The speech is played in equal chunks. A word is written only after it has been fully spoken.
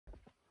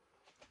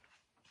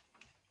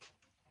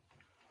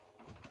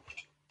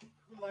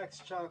likes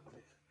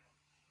chocolate.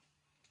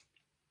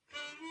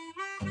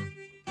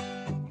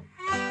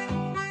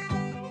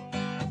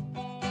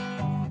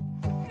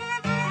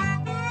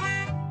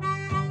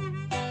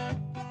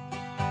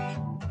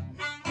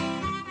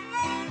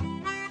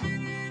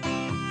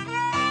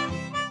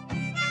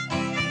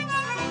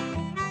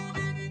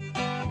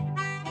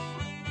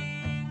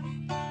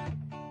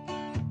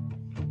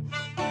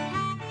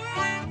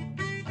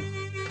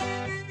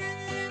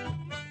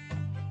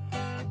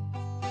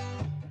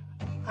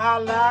 I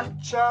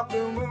like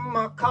chocolate with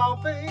my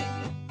coffee.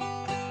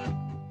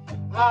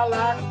 I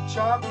like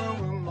chocolate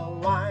with my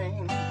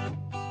wine.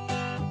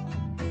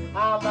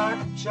 I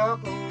like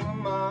chocolate with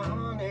my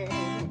honey.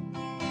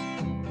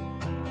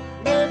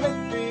 Make me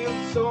feel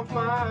so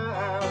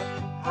fine.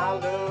 I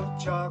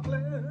love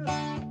chocolate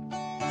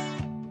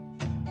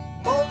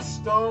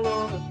most all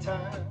of the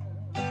time.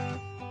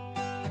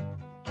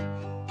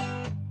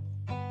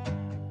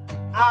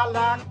 I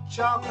like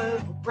chocolate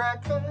for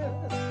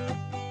breakfast.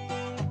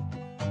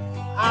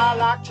 I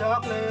like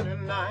chocolate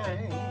at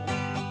night.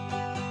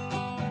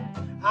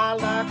 I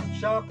like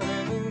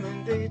chocolate in the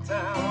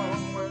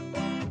daytime when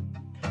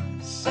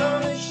the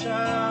sun is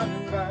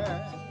shining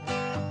bright.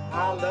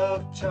 I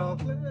love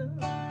chocolate.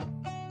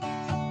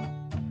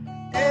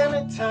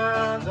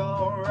 Anytime's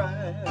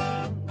alright.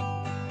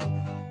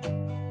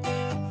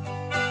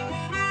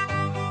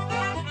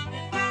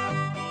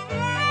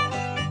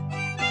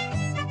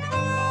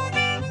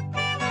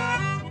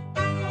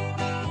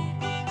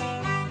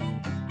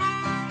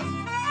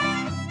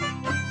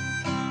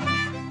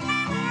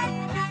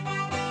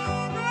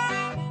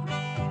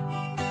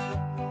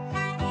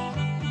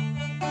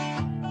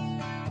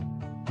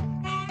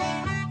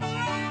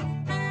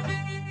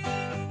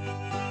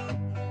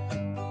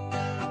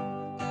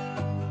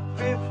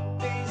 $50,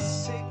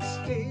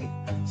 $60,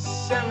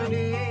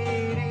 $70,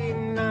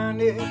 $80,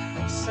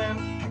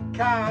 $90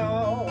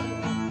 cacao.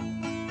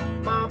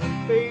 My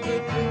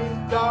favorite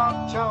is dark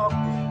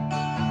chocolate,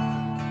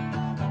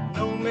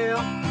 no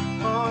milk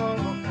from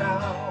a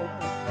cow.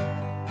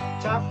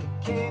 Chocolate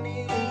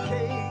candy and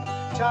cake,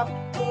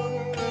 chocolate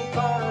pudding and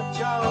pie,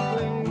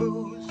 chocolate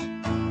mousse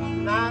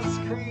and ice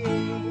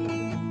cream.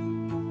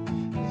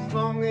 As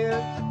long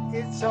as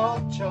it's all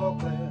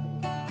chocolate,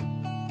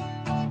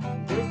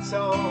 it's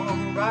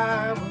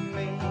alright with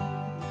me.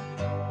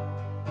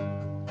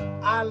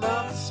 I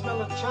love the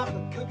smell of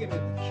chocolate cooking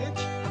in the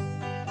kitchen.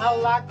 I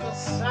like the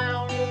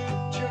sound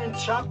of chewing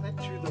chocolate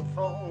through the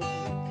phone.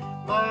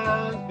 My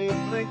eyes be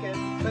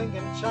blinking,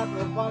 thinking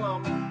chocolate while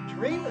I'm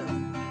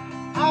dreaming.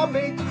 I'll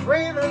be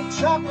craving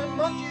chocolate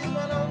munchies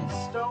when I'm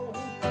stoned.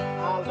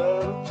 I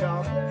love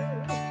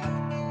chocolate.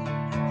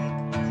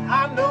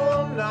 I know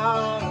I'm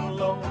not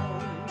alone.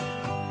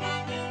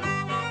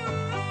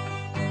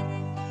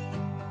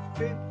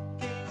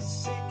 50,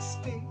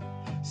 60,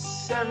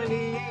 70,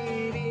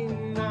 80,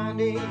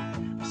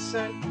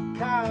 90%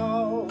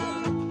 cacao.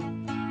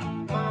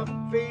 My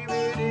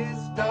favorite is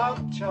dark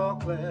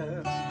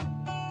chocolate,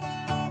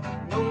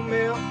 no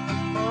milk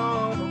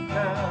from a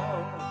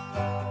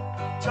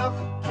cow.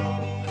 Chocolate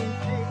candy and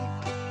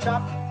cake,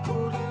 chocolate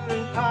pudding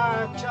and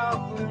pie,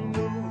 chocolate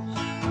mousse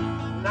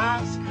and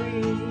ice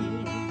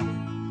cream.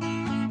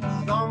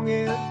 As long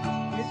as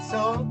it's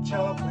all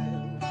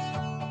chocolate,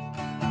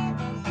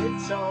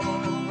 it's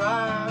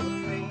alright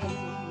with me.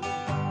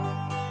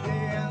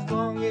 Yeah, as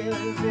long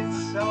as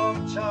it's all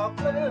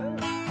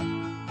chocolate,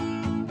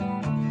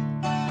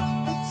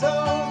 it's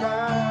all